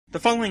The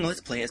following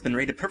Let's Play has been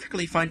rated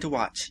perfectly fine to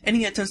watch.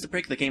 Any attempts to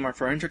break the game are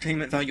for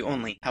entertainment value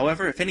only.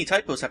 However, if any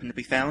typos happen to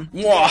be found,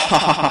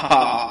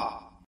 mwahahaha!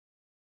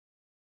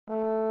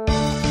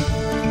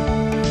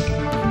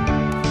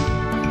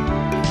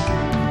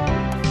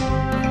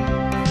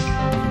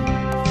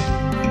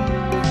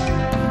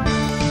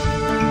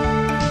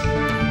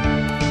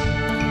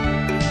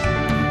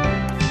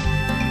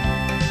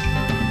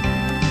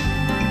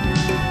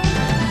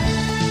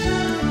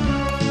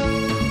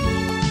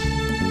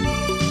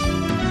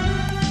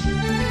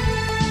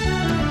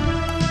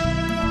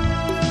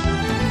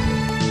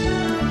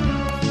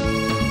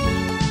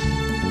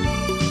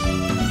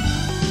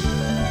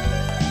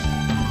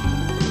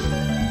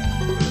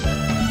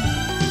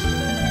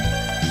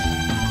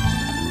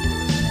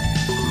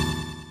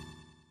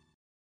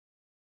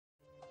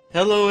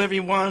 Hello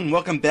everyone,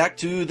 welcome back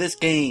to this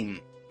game.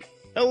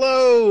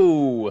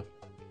 Hello!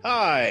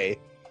 Hi!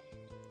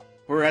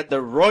 We're at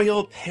the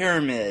Royal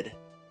Pyramid.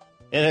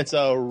 And it's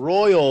a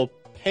royal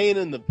pain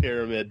in the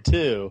pyramid,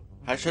 too.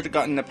 I should have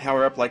gotten a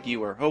power up like you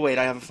were. Oh wait,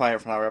 I have a fire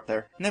flower up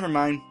there. Never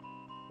mind.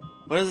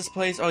 What is this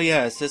place? Oh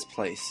yeah, it's this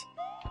place.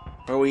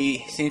 Where we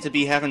seem to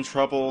be having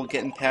trouble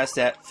getting past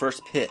that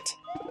first pit.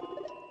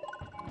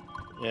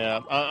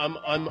 Yeah,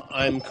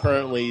 I'm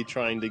currently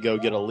trying to go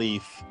get a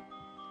leaf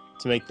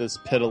to make this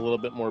pit a little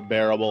bit more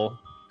bearable.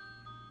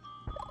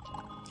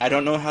 I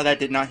don't know how that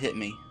did not hit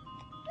me.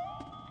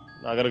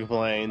 Not gonna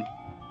complain.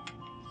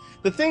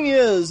 The thing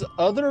is,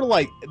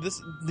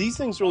 these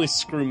things really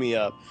screw me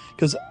up,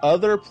 because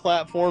other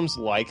platforms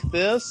like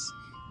this,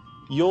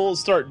 you'll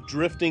start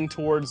drifting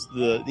towards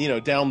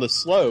down the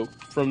slope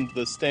from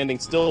the standing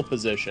still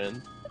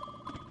position.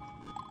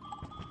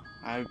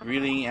 I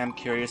really am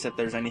curious if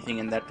there's anything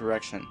in that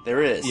direction.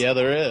 There is. Yeah,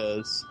 there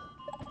is.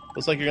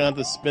 Looks like you're gonna have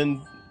to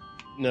spin.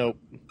 Nope.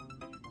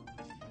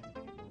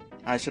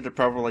 I should have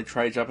probably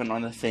tried jumping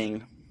on the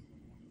thing.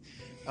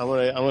 I'm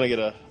gonna get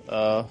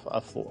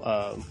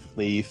a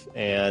leaf,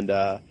 and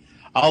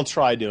I'll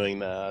try doing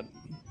that.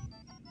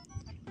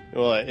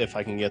 Well, if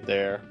I can get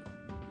there.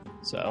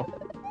 So.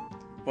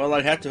 Well,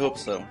 I'd have to hope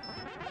so.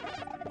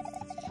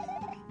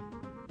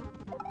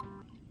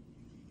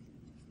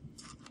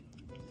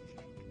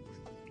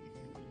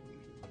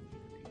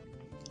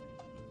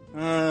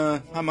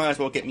 I might as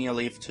well get me a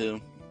leaf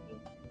too.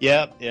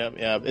 Yep.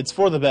 It's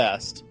for the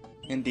best.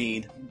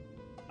 Indeed.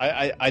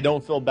 I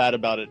don't feel bad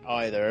about it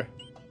either.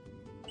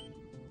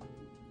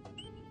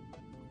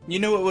 You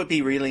know what would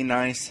be really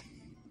nice?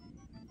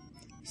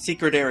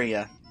 Secret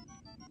area.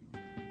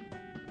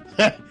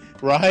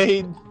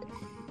 Right?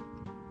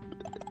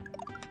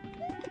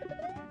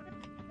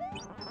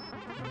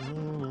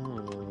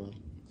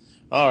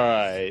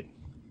 Alright.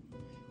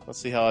 Let's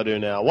see how I do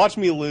now. Watch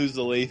me lose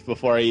the leaf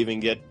before I even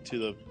get to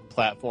the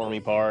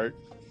platformy part.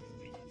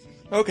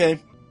 Okay.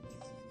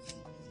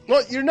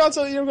 What? You're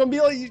gonna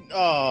be like...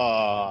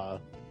 Aww.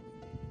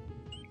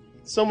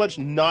 So much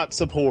not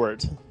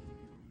support.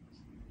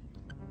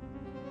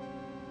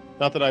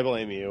 Not that I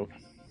blame you.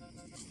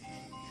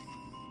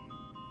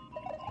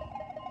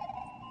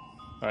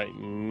 Alright,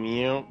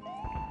 meow.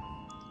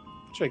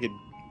 Wish I could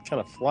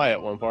kind of fly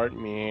at one part.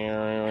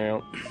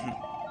 Meow.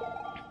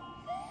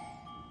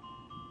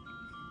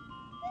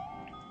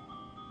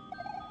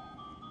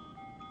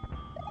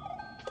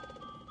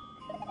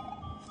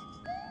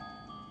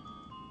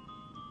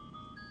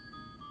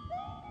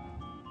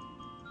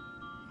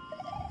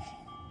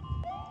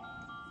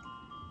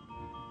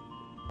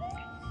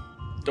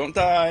 Don't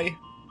die.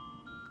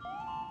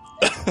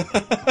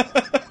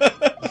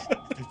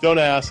 Don't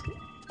ask.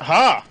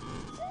 Ha!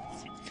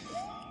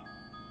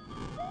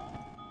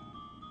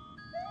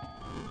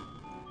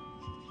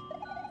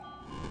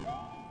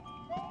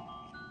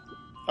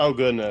 Oh,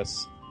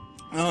 goodness.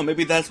 Oh,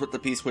 maybe that's what the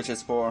P-switch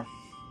is for.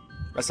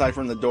 Aside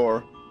from the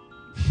door.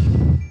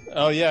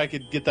 Oh, yeah, I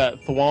could get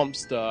that thwomp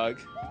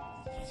stuck.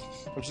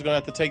 I'm just gonna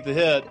have to take the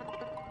hit.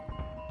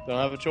 Don't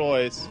have a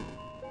choice.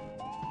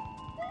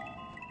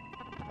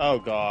 Oh,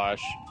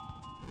 gosh.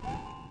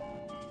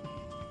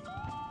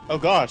 Oh,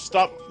 gosh,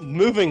 stop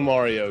moving,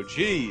 Mario.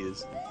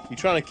 Jeez. You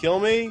trying to kill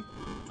me?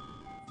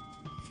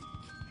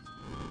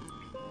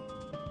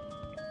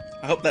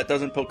 I hope that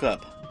doesn't poke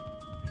up.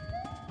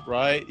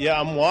 Right? Yeah,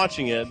 I'm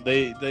watching it.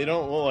 They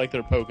don't look like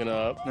they're poking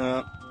up.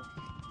 No.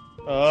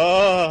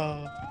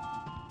 Oh.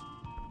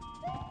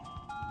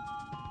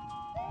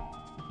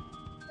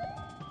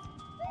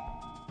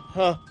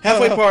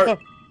 Halfway part.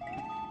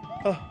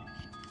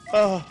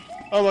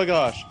 Oh my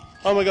gosh.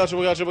 Oh my gosh, oh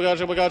my gosh, oh my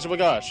gosh, oh my gosh, oh my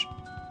gosh.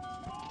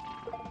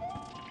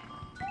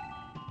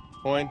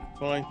 Coin.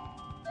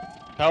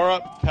 Power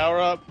up.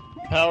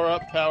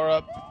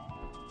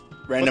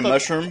 Random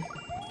mushroom.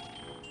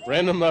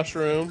 Random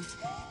mushroom.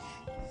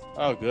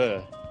 Oh,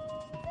 good.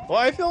 Well,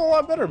 I feel a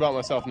lot better about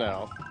myself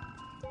now.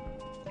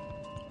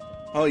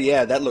 Oh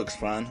yeah, that looks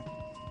fun.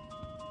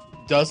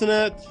 Doesn't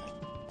it?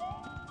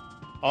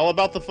 All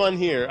about the fun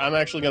here. I'm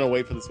actually going to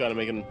wait for this guy to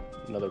make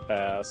another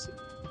pass.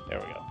 There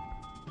we go.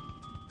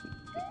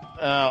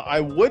 I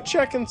would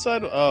check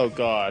inside... Oh,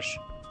 gosh.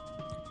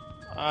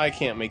 I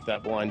can't make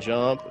that blind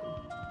jump.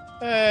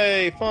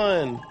 Hey,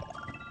 fun.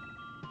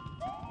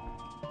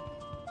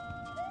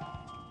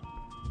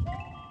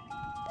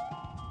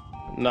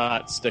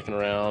 Not sticking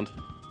around.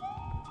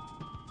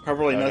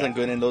 Probably Okay. nothing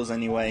good in those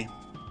anyway.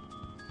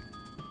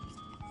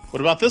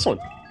 What about this one?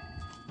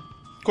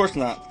 Of course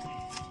not.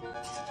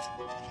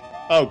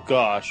 Oh,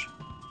 gosh.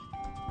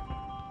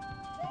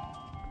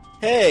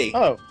 Hey!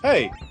 Oh,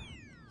 hey.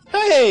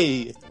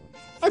 Hey!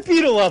 I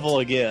beat a level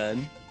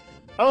again.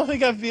 I don't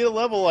think I beat a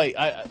level like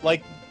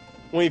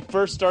when we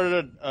first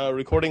started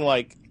recording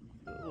 4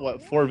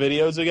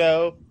 videos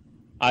ago.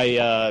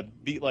 I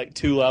beat like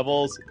 2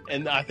 levels,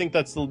 and I think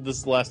this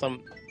is the last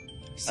time.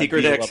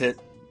 Secret beat a exit.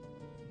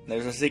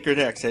 There's a secret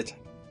exit.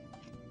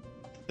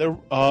 There. And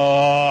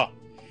I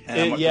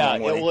went the Yeah.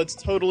 wrong way. Well, it's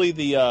totally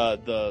the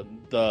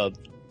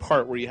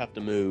part where you have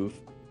to move.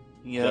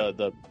 Yep.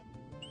 The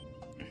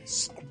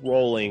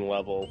scrolling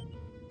level,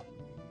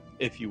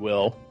 if you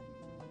will.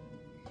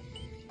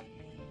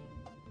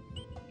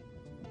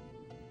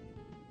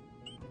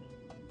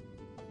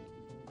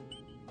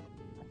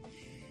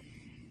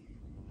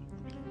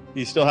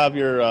 You still have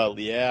your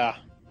yeah.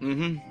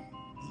 Mm-hmm.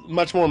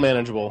 Much more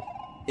manageable.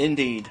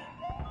 Indeed.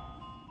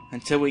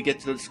 Until we get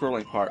to the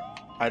scrolling part.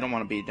 I don't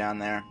want to be down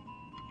there.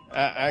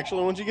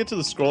 Actually, once you get to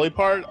the scrolly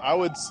part, I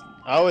would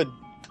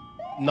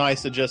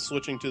suggest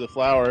switching to the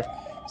flower,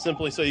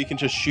 simply so you can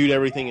just shoot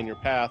everything in your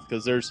path.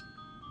 Because there's,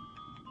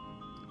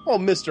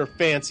 Mr.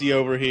 Fancy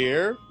over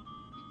here.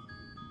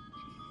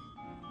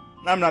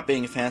 I'm not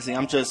being fancy.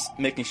 I'm just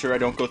making sure I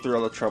don't go through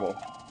all the trouble.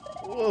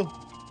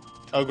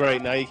 Oh,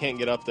 great! Now you can't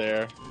get up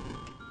there.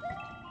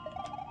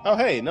 Oh,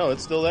 hey, no,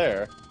 it's still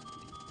there.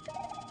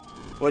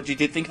 What,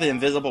 did you think the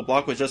invisible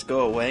block would just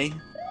go away?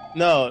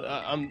 No,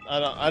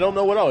 I don't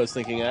know what I was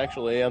thinking.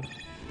 Actually,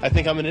 I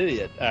think I'm an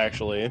idiot.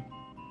 Actually.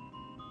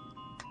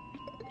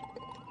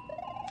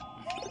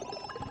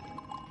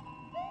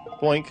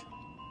 Boink.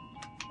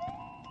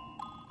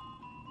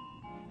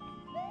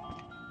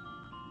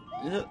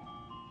 Yep.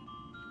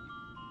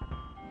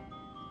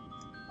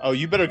 Oh,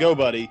 you better go,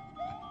 buddy.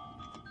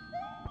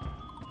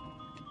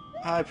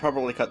 I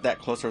probably cut that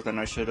closer than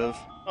I should have.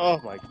 Oh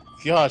my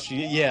gosh,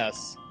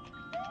 yes.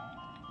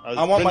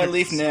 I want my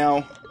leaf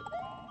now.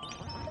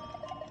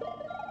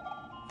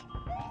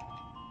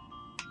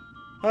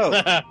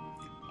 Oh,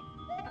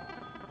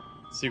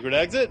 Secret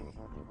exit?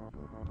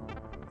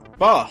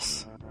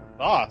 boss.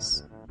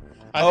 Boss.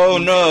 Oh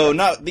no,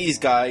 not these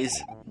guys.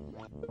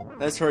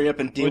 Let's hurry up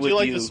and deal Would with you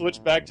you. like to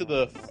switch back to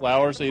the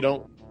flower so you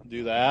don't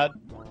do that?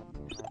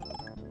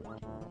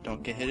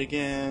 Don't get hit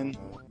again.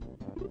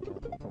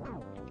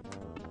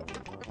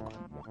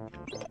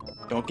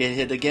 Don't get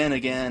hit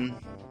again.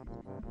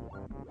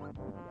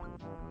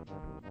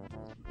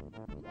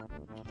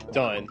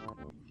 Done.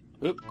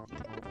 Oop.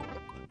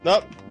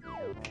 Nope.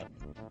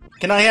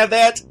 Can I have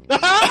that?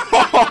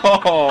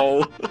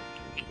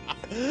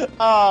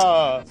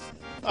 Oh!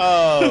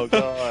 Oh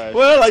god.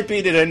 Well, I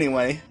beat it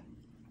anyway.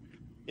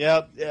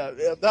 Yeah,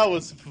 that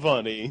was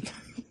funny.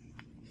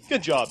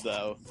 Good job,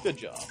 though. Good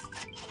job.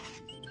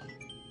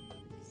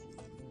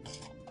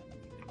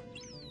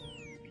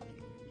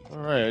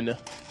 Alright.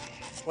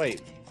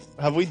 Wait,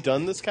 have we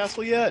done this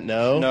castle yet?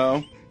 No.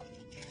 No.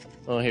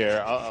 Oh,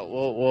 here.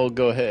 We'll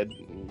go ahead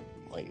and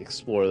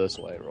explore this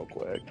way real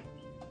quick.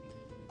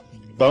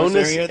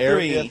 Bonus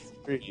area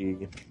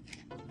 3.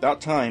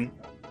 About time.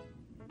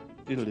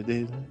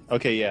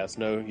 Okay, yes,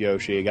 no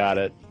Yoshi, got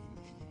it.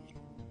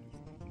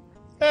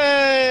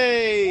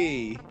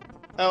 Hey!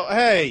 Oh,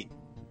 hey!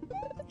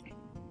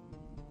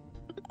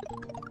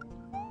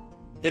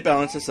 It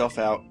balanced itself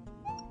out.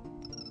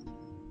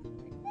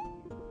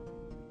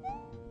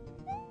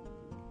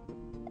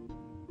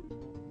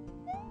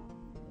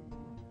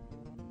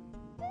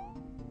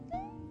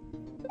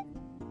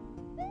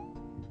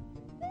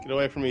 Get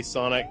away from me,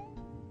 Sonic.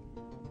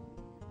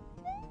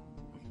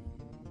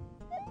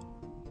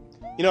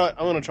 You know what?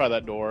 I'm gonna try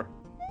that door.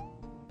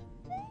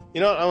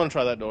 You know what? I'm gonna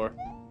try that door.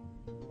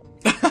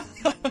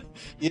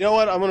 You know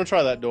what? I'm gonna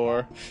try that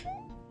door.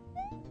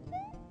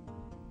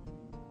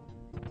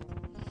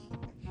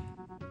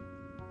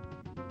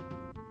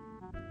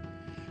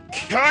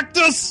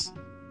 Cactus!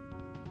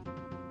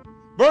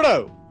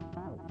 Birdo!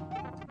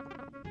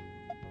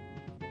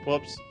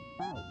 Whoops.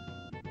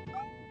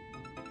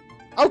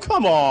 Oh,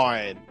 come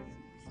on!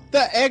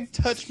 That egg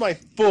touched my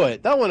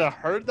foot. That wouldn't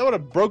have hurt. That would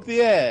have broke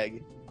the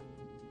egg.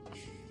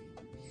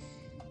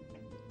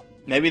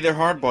 Maybe they're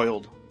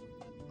hard-boiled.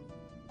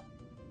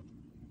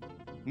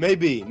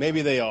 Maybe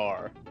they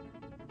are.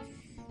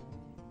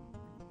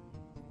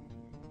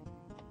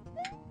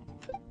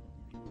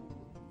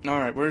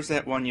 Alright, where's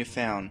that one you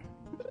found?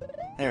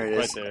 There it is.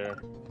 Right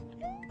there.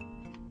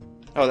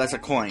 Oh, that's a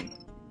coin.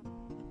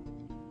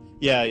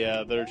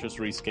 Yeah, they're just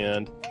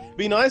reskinned.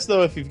 Be nice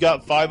though if you've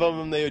got 5 of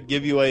them, they would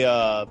give you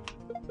a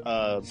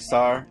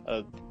Star.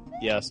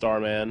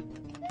 Starman.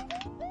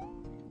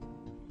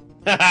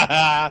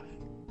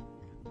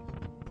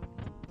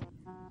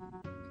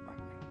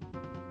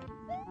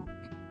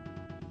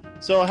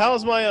 So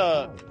how's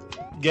my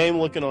game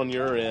looking on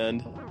your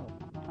end?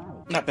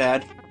 Not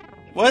bad.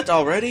 What,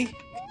 already?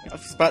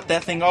 I've spot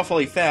that thing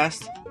awfully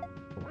fast.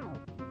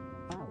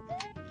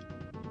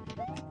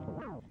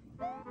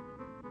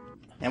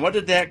 And what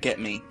did that get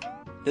me?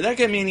 Did that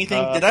get me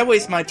anything? Did I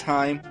waste my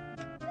time?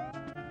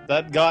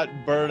 That got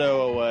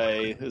Birdo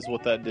away, is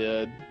what that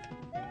did.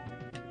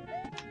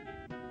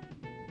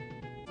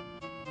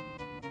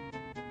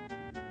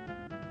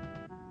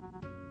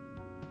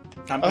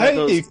 Oh,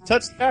 hey, you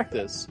touched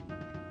cactus.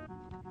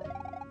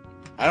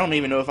 I don't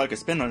even know if I could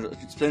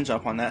spin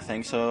jump on that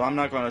thing, so I'm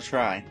not going to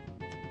try.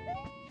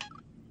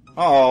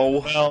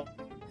 Oh. Well,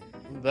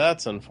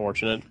 that's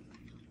unfortunate.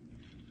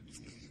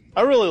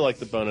 I really like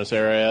the bonus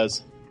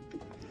areas.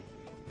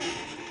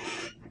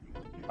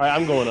 Alright,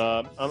 I'm going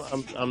up.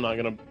 I'm not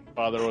going to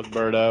bother with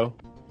Birdo.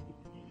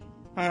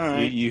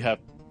 Alright. You have...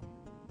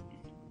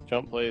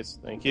 Jump, please.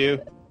 Thank you.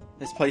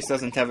 This place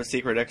doesn't have a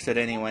secret exit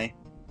anyway.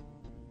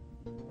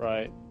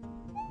 Right.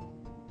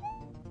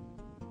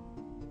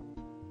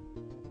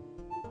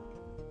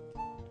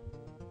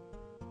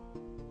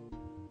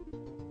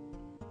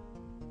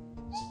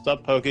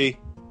 Stop, Pokey.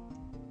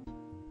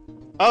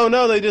 Oh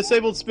no, they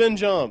disabled spin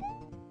jump.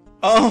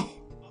 Oh!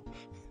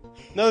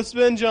 No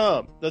spin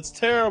jump. That's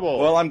terrible.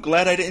 Well, I'm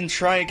glad I didn't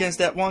try against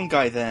that one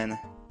guy then.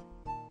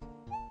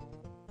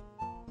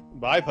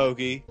 Bye,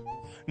 Pokey.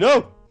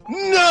 No!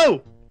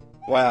 No!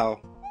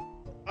 Wow.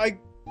 I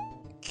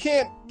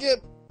can't get...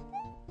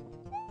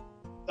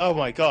 Oh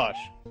my gosh.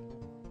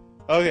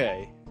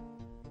 Okay.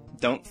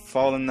 Don't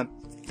fall in the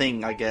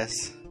thing, I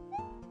guess.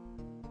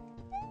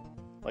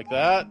 Like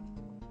that?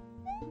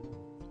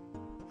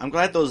 I'm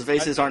glad those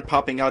vases aren't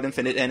popping out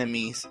infinite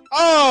enemies.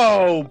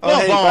 Oh! Oh,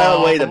 hey, by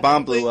the way, the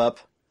bomb blew up.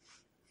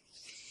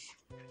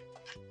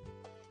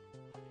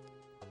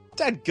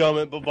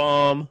 Dadgummit,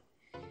 Ba-Bomb.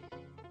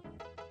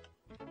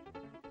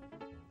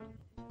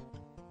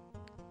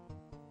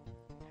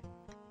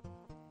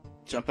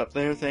 Jump up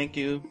there, thank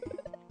you.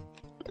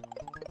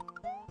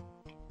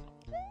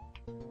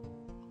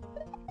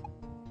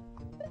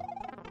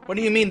 What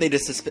do you mean they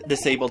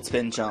disabled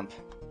spin jump?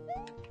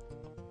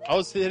 I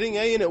was hitting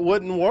A and it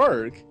wouldn't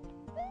work.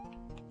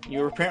 You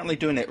were apparently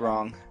doing it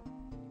wrong.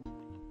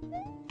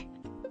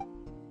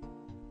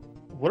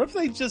 What if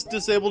they just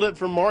disabled it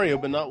for Mario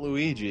but not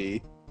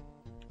Luigi?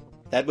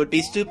 That would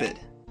be stupid.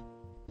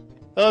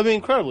 That would be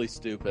incredibly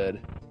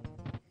stupid.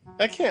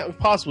 That can't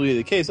possibly be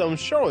the case. I'm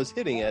sure I was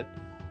hitting it.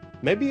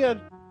 Maybe I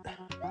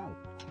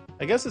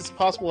guess it's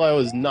possible I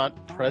was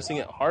not pressing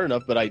it hard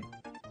enough, but I...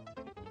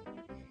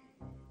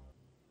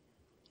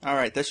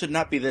 Alright, this should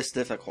not be this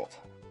difficult.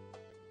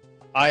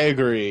 I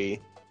agree.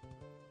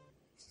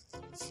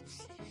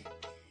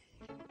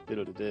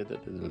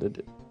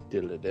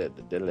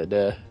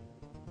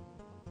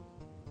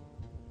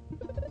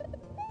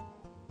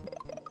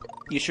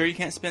 You sure you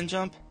can't spin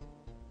jump?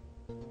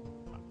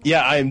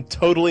 Yeah, I'm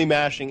totally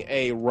mashing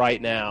A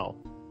right now.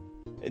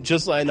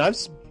 Just like, and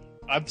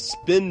I've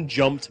spin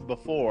jumped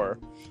before.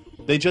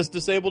 They just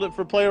disabled it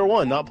for player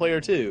 1, not player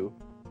 2.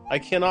 I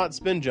cannot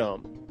spin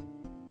jump.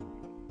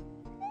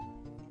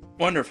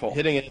 Wonderful.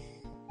 Hitting it.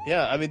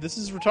 Yeah, I mean, this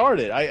is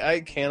retarded. I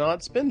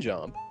cannot spin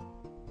jump.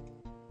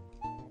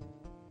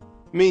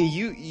 I mean,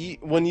 you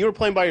when you were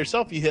playing by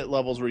yourself, you hit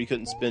levels where you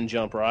couldn't spin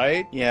jump,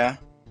 right? Yeah.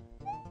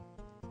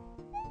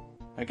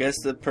 I guess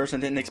the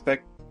person didn't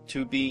expect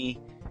to be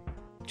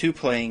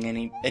two-playing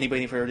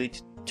anybody for a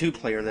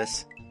two-player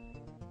this.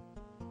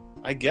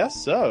 I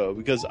guess so,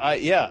 because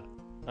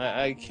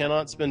I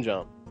cannot spin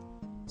jump.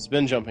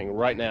 Spin jumping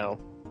right now.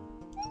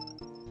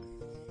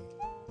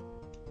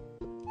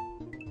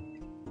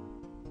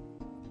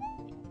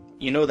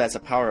 You know that's a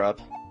power-up.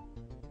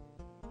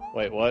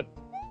 Wait, what?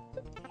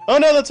 Oh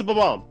no, that's a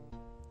bomb.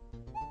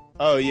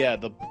 Oh yeah,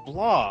 the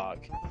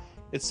block.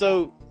 It's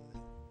so...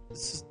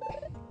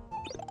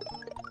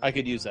 I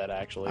could use that,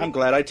 actually. I'm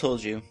glad I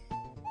told you.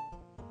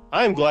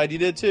 I'm glad you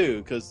did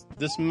too, because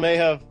this may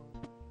have...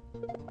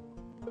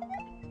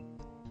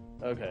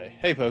 Okay.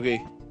 Hey,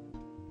 Pokey.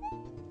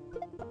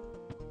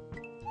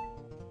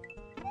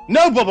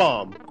 No,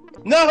 Ba-Bomb!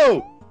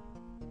 No!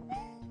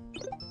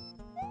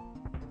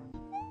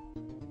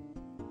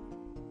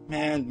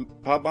 Man,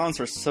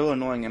 Bob-Bombs are so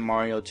annoying in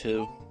Mario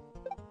 2.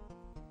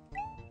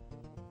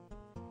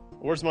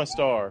 Where's my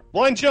star?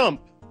 Blind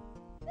jump!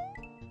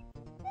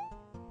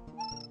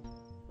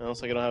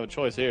 Looks like I don't have a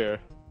choice here.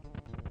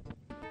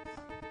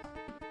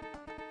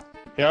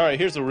 Yeah, alright,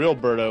 here's the real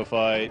Birdo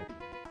fight.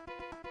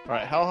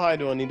 Alright, how high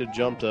do I need to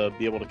jump to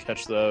be able to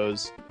catch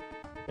those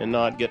and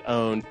not get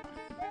owned?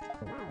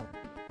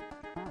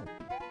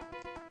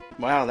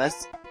 Wow,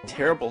 that's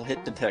terrible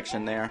hit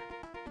detection there.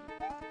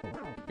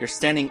 You're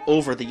standing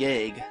over the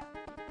egg.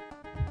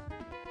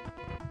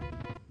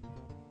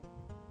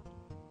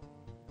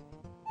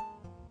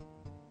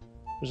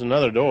 There's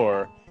another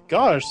door.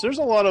 Gosh, there's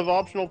a lot of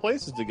optional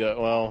places to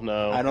go. Well,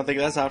 no. I don't think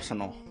that's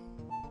optional.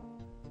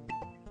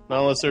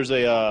 Not unless there's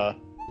a,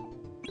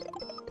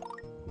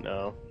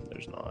 No,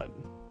 there's not.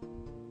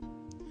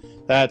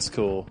 That's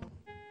cool.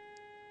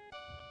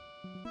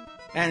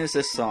 And it's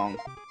this song.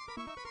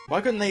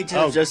 Why couldn't they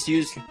just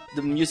use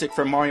the music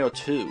from Mario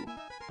 2?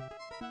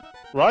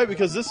 Right?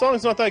 Because this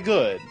song's not that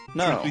good.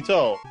 No. Truth be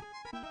told.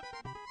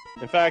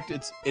 In fact,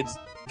 it's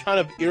kind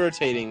of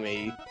irritating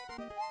me.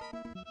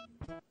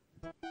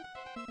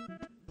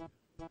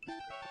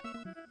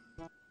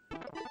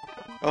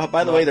 Oh,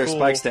 by the Not way, there's cool.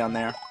 spikes down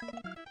there.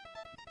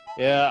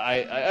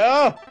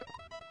 Yeah,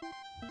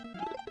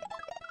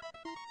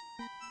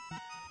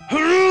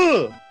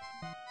 oh!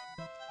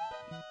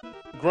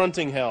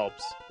 Grunting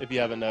helps, if you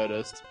haven't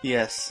noticed.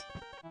 Yes.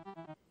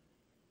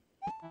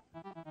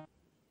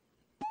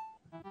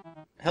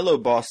 Hello,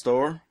 boss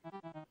door.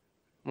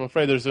 I'm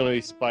afraid there's going to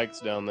be spikes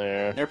down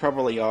there. There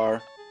probably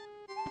are.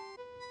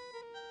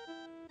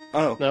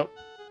 Oh. Nope.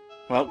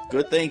 Well,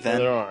 good thing No, then.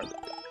 there aren't.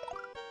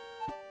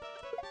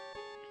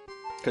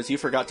 Because you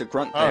forgot to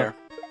grunt Oh. there.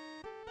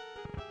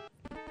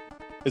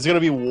 It's going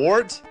to be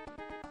Wart?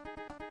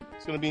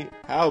 It's going to be...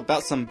 How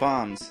about some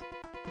bombs?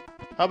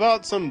 How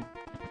about some...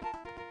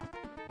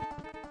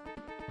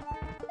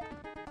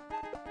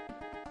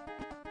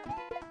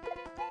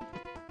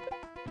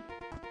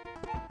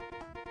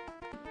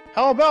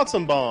 How about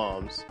some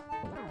bombs?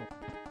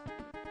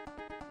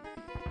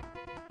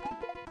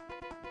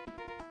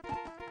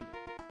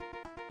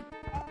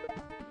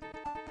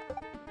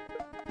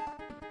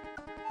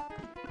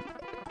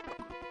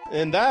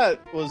 And that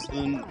was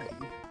the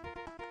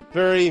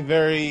very,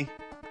 very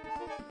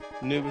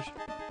noobish...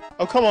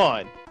 Oh, come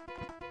on!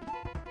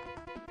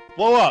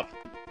 Blow up!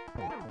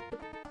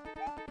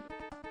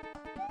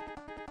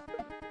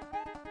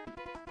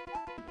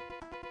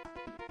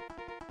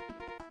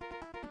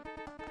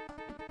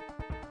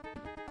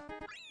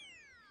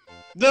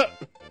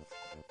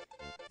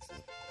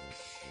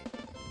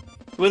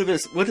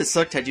 Would have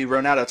sucked had you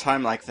run out of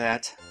time like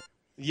that.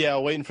 Yeah,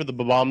 waiting for the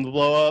bomb to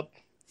blow up.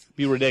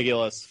 Be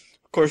ridiculous.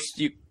 Of course,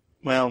 you...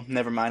 Well,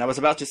 never mind. I was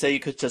about to say you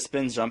could just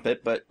spin jump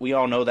it, but we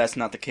all know that's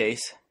not the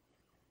case.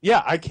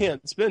 Yeah, I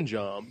can't spin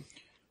jump.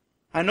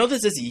 I know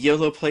this is a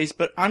YOLO place,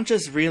 but I'm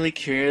just really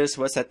curious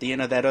what's at the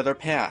end of that other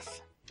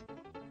path.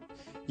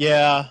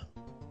 Yeah.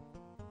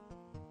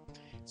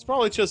 It's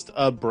probably just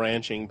a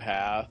branching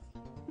path.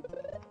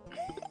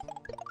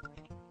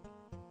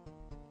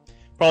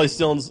 Probably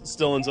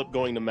still ends up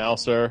going to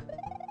Mouser.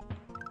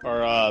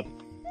 Or,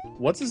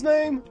 what's his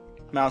name?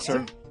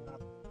 Mouser.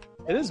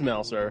 It is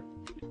Mouser.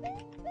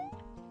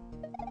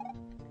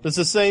 It's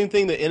the same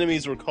thing that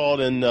enemies were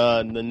called in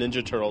the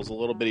Ninja Turtles, the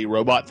little bitty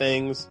robot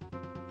things.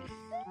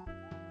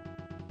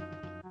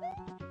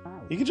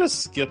 You can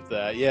just skip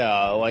that,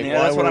 yeah. Like,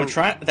 Yeah, that's what I'm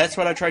trying. That's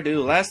what I tried to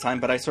do last time,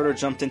 but I sort of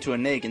jumped into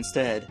an egg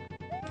instead.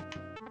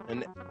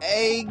 An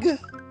egg?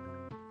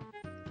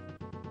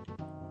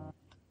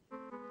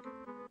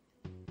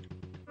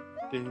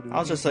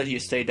 I'll just let you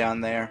stay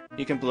down there.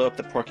 You can blow up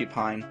the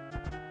porcupine.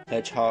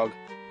 Hedgehog.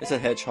 It's a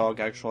hedgehog,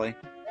 actually.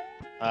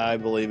 I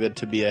believe it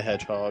to be a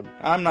hedgehog.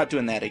 I'm not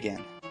doing that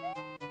again.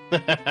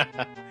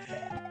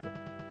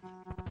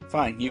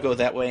 Fine, you go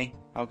that way.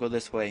 I'll go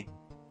this way.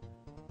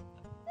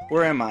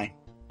 Where am I?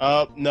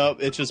 No,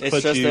 it just It's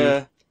puts just you...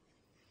 a...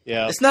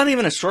 Yeah. It's not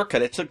even a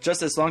shortcut. It took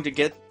just as long to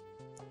get...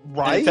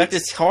 Right? And in fact,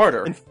 it's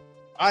harder.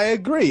 I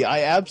agree.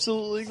 I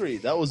absolutely agree.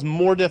 That was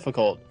more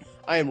difficult.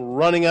 I am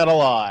running out of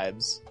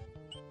lives.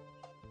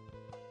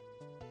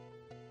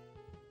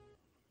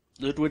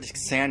 Ludwig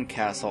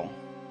Sandcastle.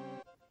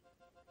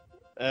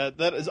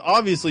 That is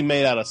obviously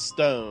made out of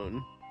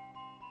stone.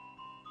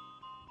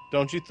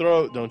 Don't you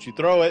throw it. Don't you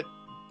throw it.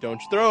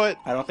 Don't you throw it.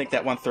 I don't think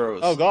that one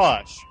throws. Oh,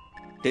 gosh.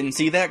 Didn't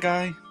see that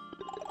guy?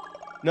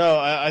 No,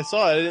 I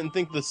saw it. I didn't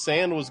think the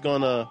sand was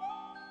gonna,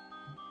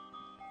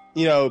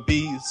 you know,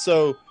 be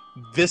so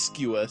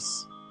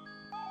viscous.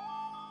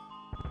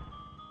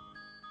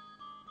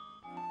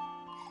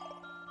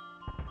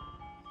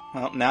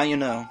 Well, now you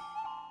know.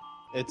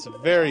 It's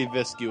very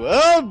viscous.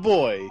 Oh,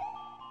 boy!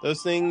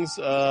 Those things,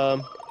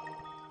 I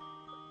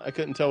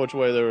couldn't tell which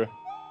way they were.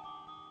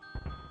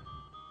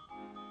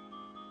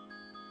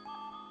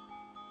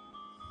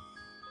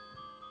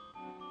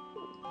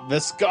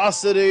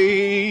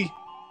 Viscosity!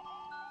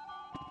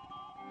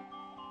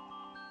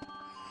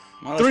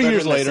 Well, it's 3 better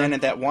years than the later. sand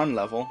at that one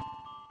level.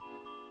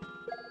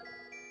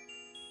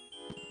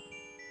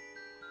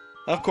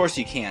 Of course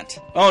you can't.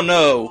 Oh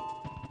no!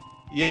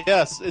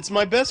 Yes, it's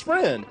my best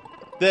friend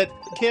that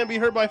can't be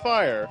hurt by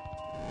fire.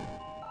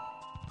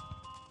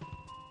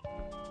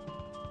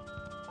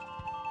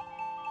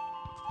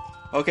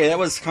 Okay, that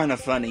was kind of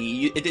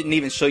funny. It didn't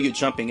even show you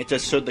jumping, it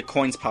just showed the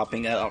coins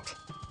popping out.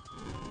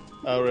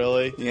 Oh,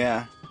 really?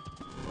 Yeah.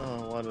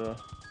 Oh, why did I...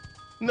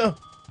 No!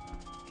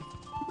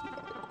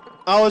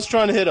 I was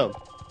trying to hit him.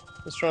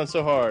 I was trying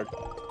so hard.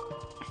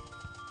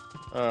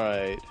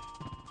 Alright.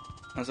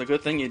 That's a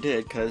good thing you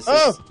did, because...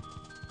 Oh!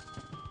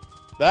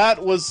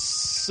 That was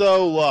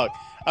so luck.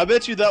 I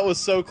bet you that was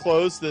so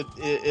close that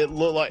it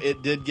looked like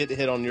it did get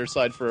hit on your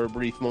side for a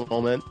brief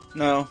moment.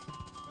 No.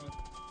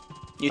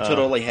 You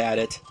totally had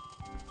it.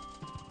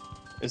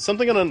 Is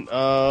something gonna...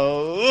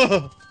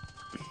 ugh.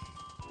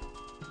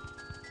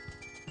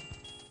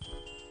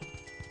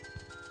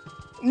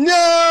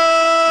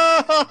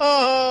 No!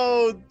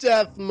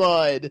 Death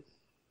Mud!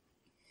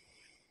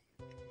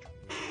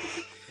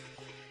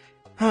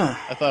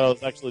 I thought I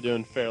was actually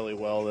doing fairly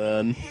well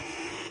then.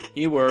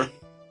 You were.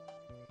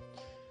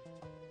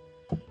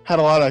 Had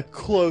a lot of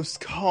close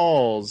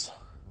calls.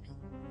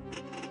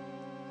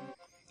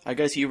 I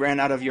guess you ran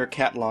out of your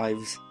cat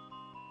lives.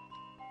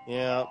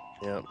 Yeah.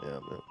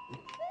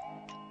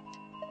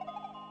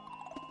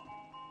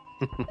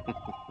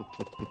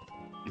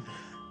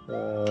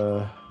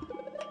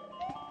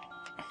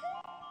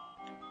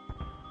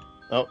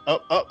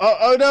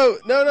 Oh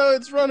no,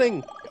 it's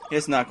running!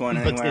 It's not going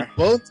anywhere. But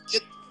they both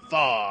get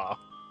far.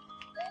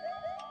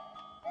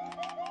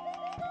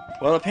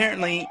 Well,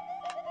 apparently,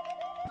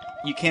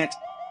 you can't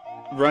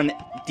run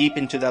deep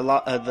into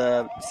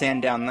the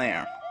sand down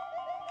there.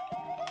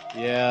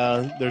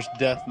 Yeah, there's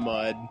death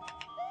mud.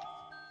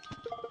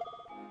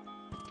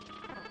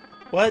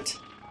 What?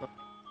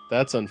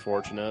 That's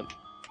unfortunate.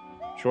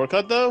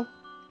 Shortcut, though?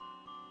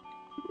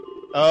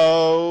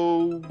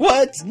 Oh...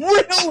 What?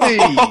 Really?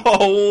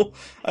 Oh,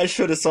 I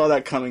should have saw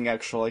that coming,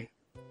 actually.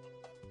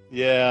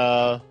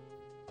 Yeah.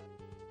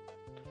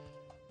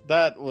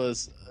 That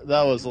was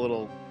a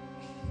little...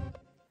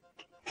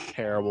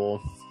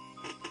 terrible.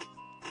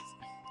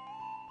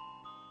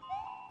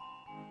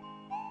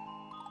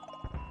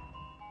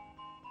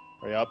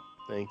 Hurry up.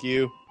 Thank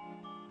you.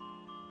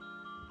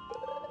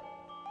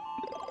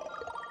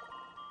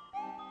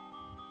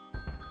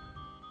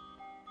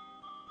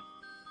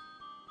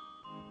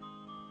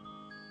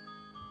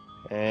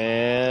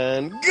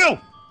 And go!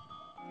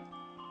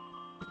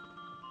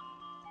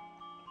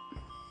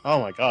 Oh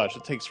my gosh,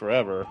 it takes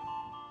forever.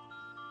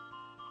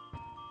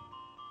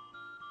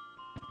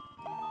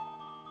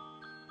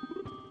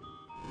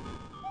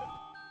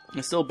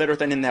 It's still better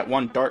than in that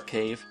one dark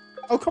cave.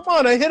 Oh, come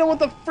on, I hit him with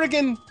the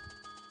friggin'...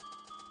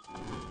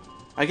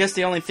 I guess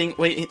the only thing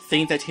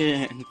that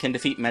can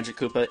defeat Magic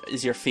Koopa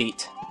is your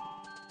feet.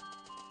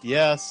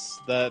 Yes,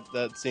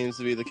 that seems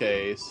to be the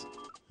case.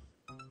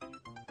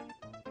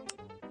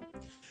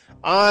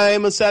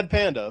 I'm a sad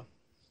panda.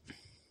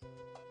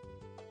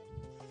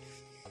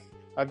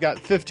 I've got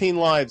 15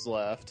 lives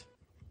left.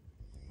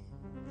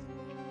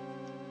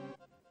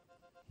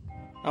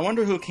 I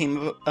wonder who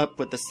came up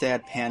with the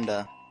sad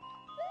panda.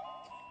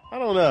 I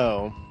don't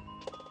know.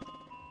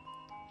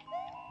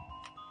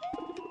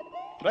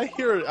 But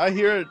I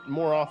hear it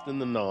more often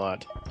than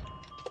not.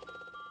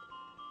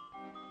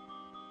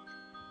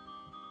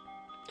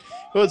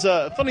 It was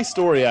a funny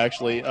story,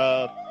 actually.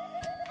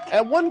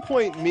 At one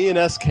point, me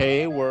and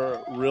SK were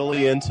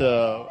really into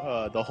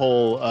the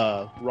whole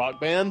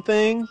rock band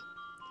thing,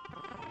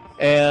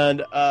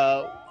 and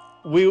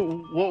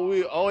what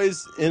we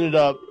always ended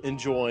up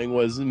enjoying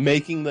was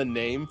making the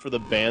name for the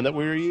band that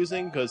we were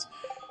using, because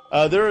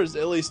there was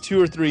at least 2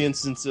 or 3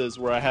 instances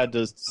where I had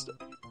to.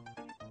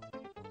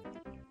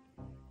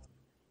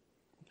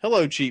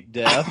 Hello, Cheap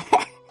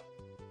Death.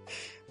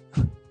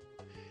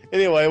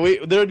 Anyway,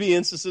 there'd be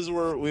instances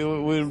where we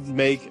would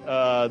make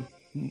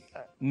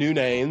new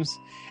names,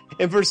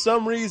 and for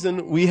some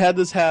reason we had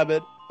this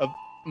habit of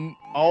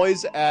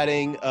always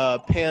adding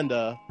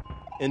panda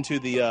into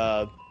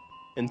the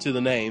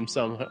name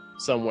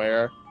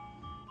somewhere,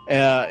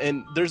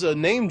 and there's a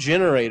name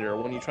generator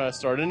when you try to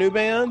start a new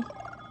band,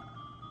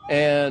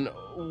 and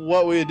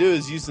what we would do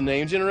is use the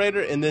name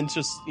generator and then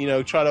just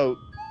try to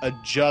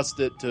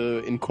adjust it to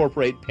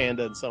incorporate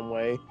panda in some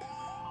way.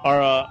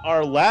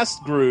 Our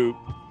last group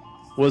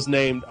was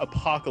named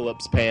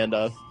Apocalypse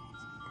Panda.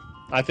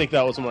 I think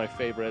that was my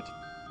favorite.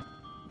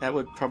 That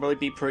would probably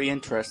be pretty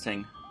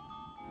interesting.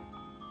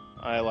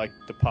 I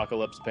liked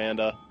Apocalypse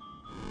Panda.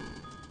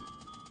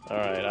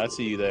 Alright, I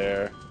see you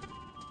there.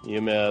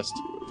 You missed.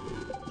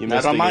 You Not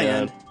missed on my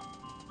again.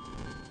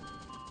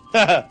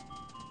 end.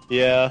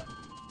 Yeah.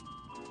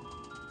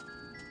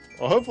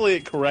 Well, hopefully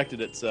it corrected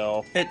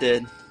itself. It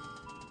did.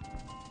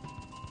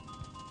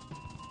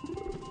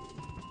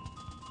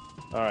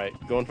 Alright,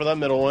 going for that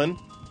middle one.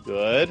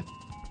 Good.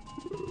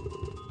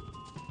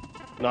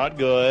 Not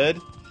good.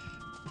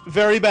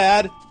 Very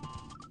bad.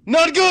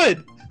 Not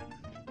good!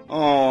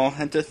 Oh,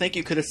 and to think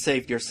you could have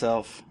saved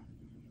yourself.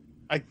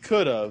 I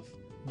could have,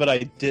 but I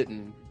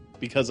didn't,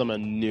 because I'm a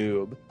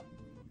noob.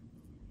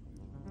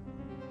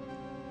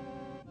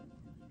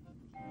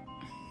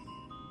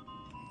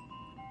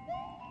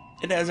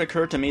 It has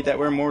occurred to me that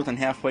we're more than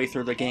halfway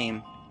through the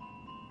game.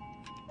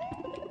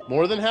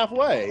 More than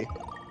halfway?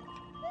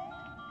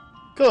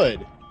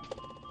 Good.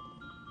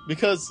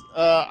 Because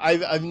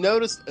I've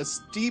noticed a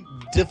steep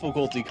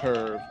difficulty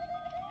curve.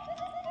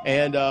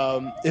 And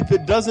if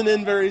it doesn't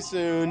end very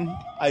soon,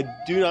 I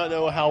do not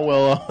know how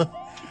well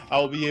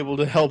I'll be able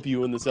to help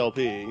you in this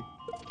LP.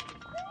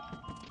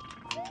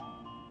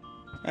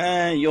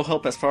 You'll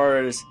help as far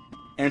as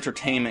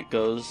entertainment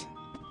goes.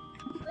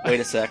 Wait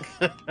a sec.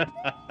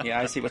 Yeah,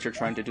 I see what you're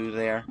trying to do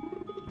there.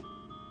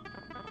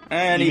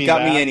 And you got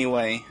that? me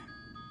anyway.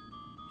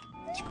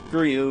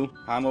 Screw you.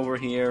 I'm over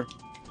here.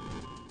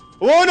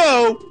 Oh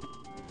no!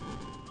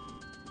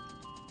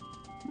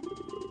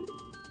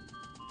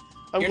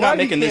 You're not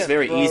making this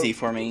very easy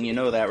for me, you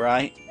know that,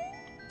 right?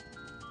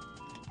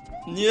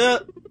 Yeah.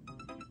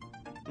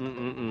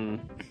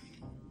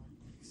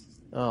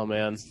 Oh,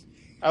 man.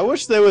 I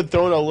wish they would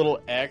throw in a little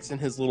X in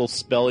his little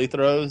spell he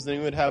throws. Then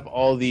he would have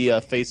all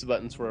the face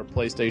buttons for a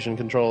PlayStation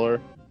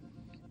controller.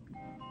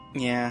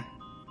 Yeah.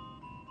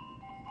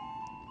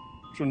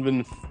 Which would have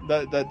been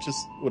that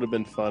just would have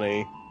been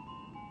funny.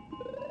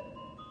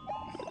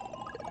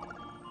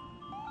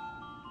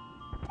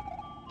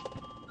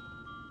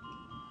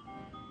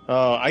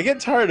 Oh, I get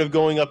tired of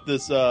going up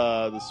this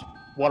this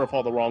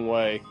waterfall the wrong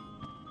way.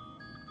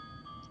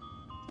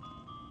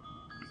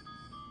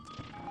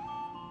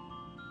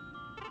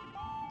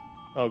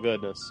 Oh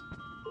goodness.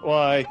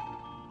 Why?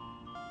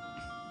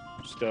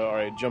 Just go,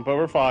 alright, jump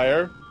over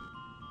fire.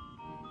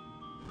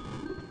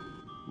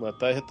 Let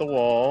that hit the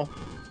wall.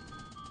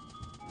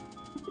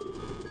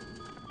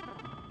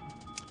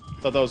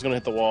 Thought that was gonna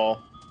hit the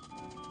wall.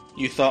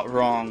 You thought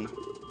wrong.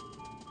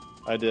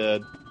 I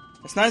did.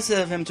 It's nice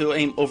of him to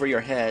aim over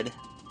your head.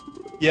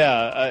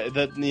 Yeah,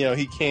 that, you know,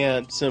 he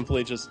can't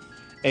simply just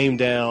aim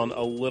down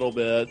a little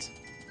bit.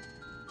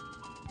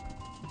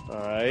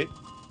 Alright.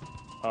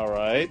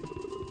 Alright.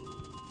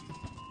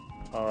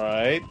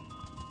 Alright.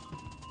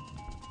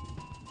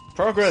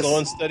 Progress! Slow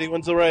and steady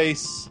wins the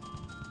race.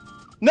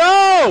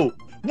 No!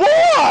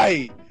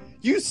 Why?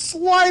 You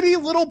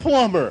slidey little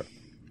plumber!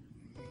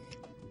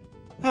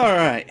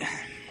 Alright.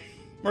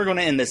 We're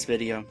gonna end this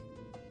video.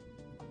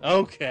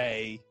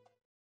 Okay.